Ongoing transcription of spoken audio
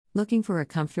Looking for a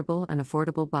comfortable and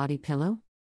affordable body pillow?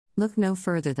 Look no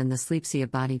further than the Sleepsia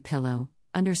Body Pillow,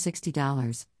 under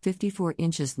 $60, 54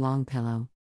 inches long pillow.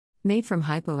 Made from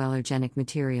hypoallergenic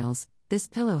materials, this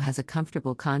pillow has a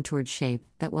comfortable contoured shape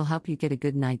that will help you get a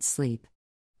good night's sleep.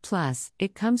 Plus,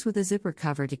 it comes with a zipper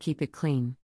cover to keep it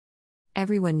clean.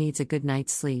 Everyone needs a good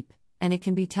night's sleep, and it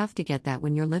can be tough to get that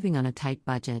when you're living on a tight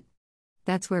budget.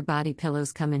 That's where body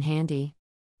pillows come in handy.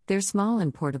 They're small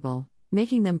and portable,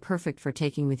 making them perfect for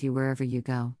taking with you wherever you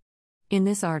go. In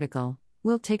this article,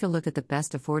 we'll take a look at the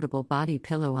best affordable body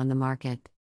pillow on the market.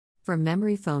 From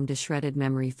memory foam to shredded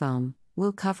memory foam,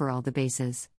 we'll cover all the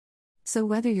bases. So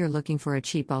whether you're looking for a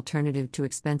cheap alternative to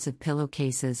expensive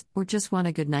pillowcases or just want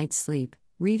a good night's sleep,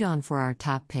 read on for our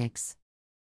top picks.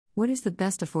 What is the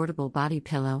best affordable body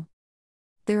pillow?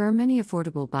 There are many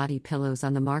affordable body pillows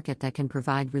on the market that can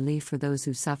provide relief for those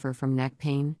who suffer from neck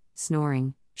pain,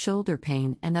 snoring, shoulder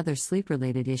pain, and other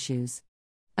sleep-related issues.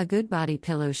 A good body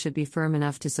pillow should be firm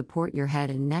enough to support your head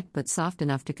and neck but soft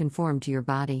enough to conform to your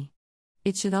body.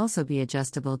 It should also be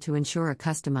adjustable to ensure a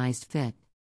customized fit.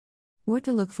 What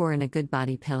to look for in a good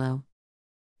body pillow?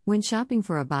 When shopping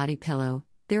for a body pillow,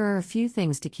 there are a few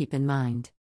things to keep in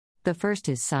mind. The first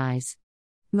is size.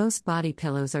 Most body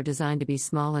pillows are designed to be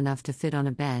small enough to fit on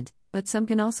a bed, but some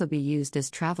can also be used as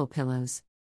travel pillows.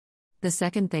 The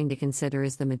second thing to consider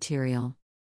is the material.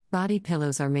 Body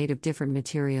pillows are made of different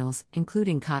materials,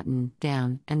 including cotton,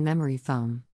 down, and memory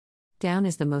foam. Down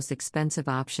is the most expensive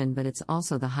option, but it's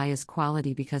also the highest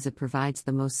quality because it provides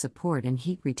the most support and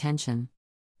heat retention.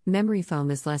 Memory foam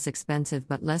is less expensive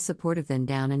but less supportive than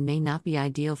down and may not be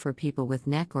ideal for people with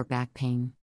neck or back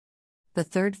pain. The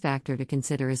third factor to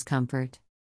consider is comfort.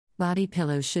 Body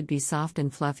pillows should be soft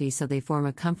and fluffy so they form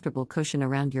a comfortable cushion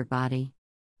around your body.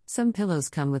 Some pillows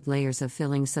come with layers of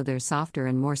filling so they're softer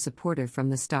and more supportive from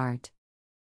the start.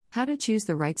 How to choose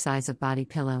the right size of body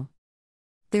pillow?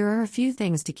 There are a few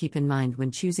things to keep in mind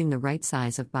when choosing the right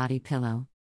size of body pillow.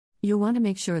 You'll want to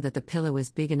make sure that the pillow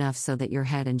is big enough so that your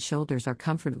head and shoulders are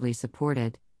comfortably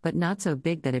supported, but not so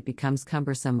big that it becomes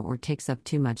cumbersome or takes up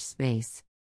too much space.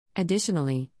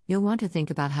 Additionally, you'll want to think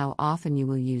about how often you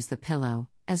will use the pillow,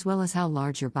 as well as how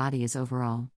large your body is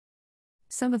overall.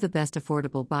 Some of the best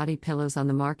affordable body pillows on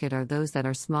the market are those that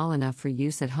are small enough for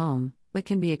use at home, but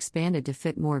can be expanded to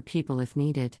fit more people if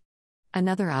needed.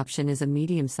 Another option is a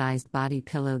medium-sized body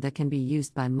pillow that can be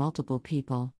used by multiple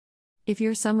people. If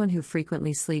you're someone who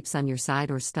frequently sleeps on your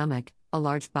side or stomach, a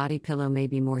large body pillow may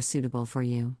be more suitable for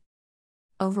you.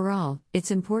 Overall,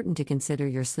 it's important to consider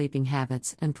your sleeping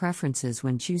habits and preferences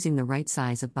when choosing the right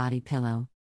size of body pillow.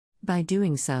 By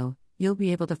doing so, you'll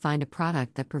be able to find a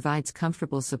product that provides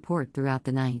comfortable support throughout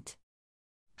the night.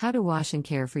 How to wash and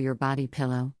care for your body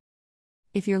pillow.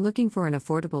 If you're looking for an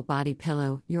affordable body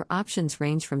pillow, your options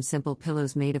range from simple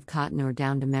pillows made of cotton or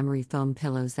down to memory foam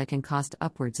pillows that can cost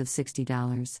upwards of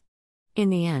 $60. In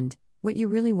the end, what you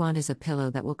really want is a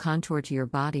pillow that will contour to your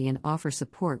body and offer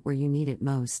support where you need it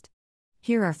most.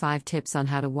 Here are 5 tips on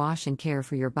how to wash and care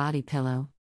for your body pillow.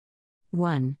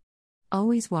 1.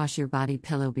 Always wash your body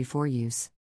pillow before use.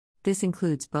 This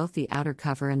includes both the outer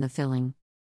cover and the filling.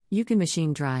 You can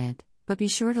machine dry it, but be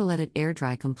sure to let it air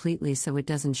dry completely so it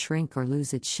doesn't shrink or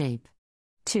lose its shape.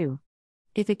 2.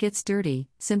 If it gets dirty,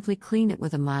 simply clean it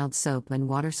with a mild soap and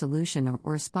water solution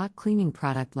or a spot cleaning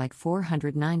product like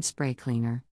 409 spray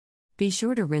cleaner. Be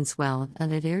sure to rinse well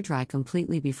and let it air dry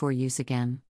completely before use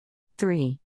again.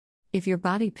 3. If your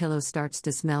body pillow starts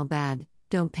to smell bad,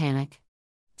 don't panic.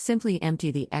 Simply empty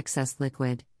the excess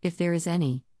liquid, if there is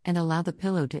any, and allow the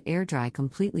pillow to air dry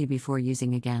completely before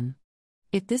using again.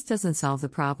 If this doesn't solve the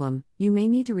problem, you may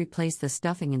need to replace the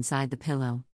stuffing inside the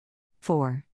pillow.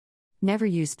 4. Never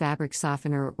use fabric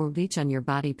softener or bleach on your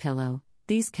body pillow.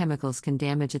 These chemicals can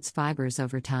damage its fibers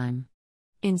over time.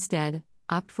 Instead,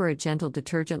 opt for a gentle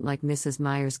detergent like Mrs.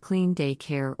 Meyer's Clean Day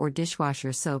Care or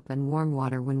dishwasher soap and warm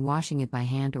water when washing it by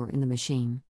hand or in the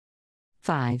machine.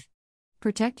 5.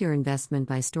 Protect your investment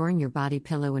by storing your body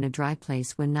pillow in a dry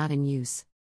place when not in use.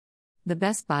 The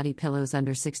best body pillows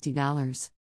under $60.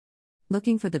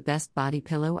 Looking for the best body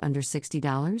pillow under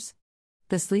 $60?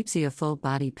 The Sleepsia Full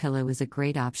Body Pillow is a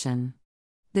great option.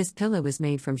 This pillow is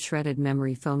made from shredded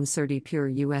memory foam,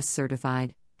 CertiPure US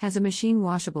certified, has a machine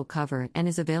washable cover, and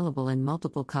is available in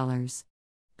multiple colors.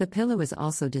 The pillow is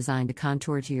also designed to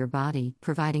contour to your body,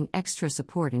 providing extra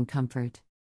support and comfort.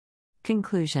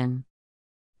 Conclusion.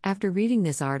 After reading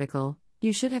this article,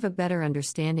 you should have a better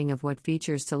understanding of what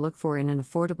features to look for in an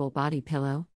affordable body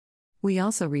pillow. We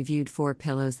also reviewed 4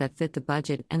 pillows that fit the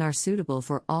budget and are suitable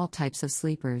for all types of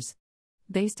sleepers.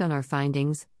 Based on our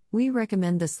findings, We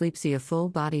recommend the Sleepsia full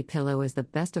body pillow as the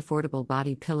best affordable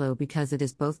body pillow because it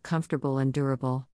is both comfortable and durable.